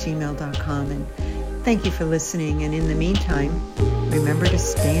travisbarrettcreative@gmail.com. And thank you for listening. And in the meantime, remember to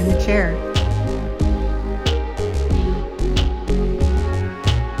stay in the chair.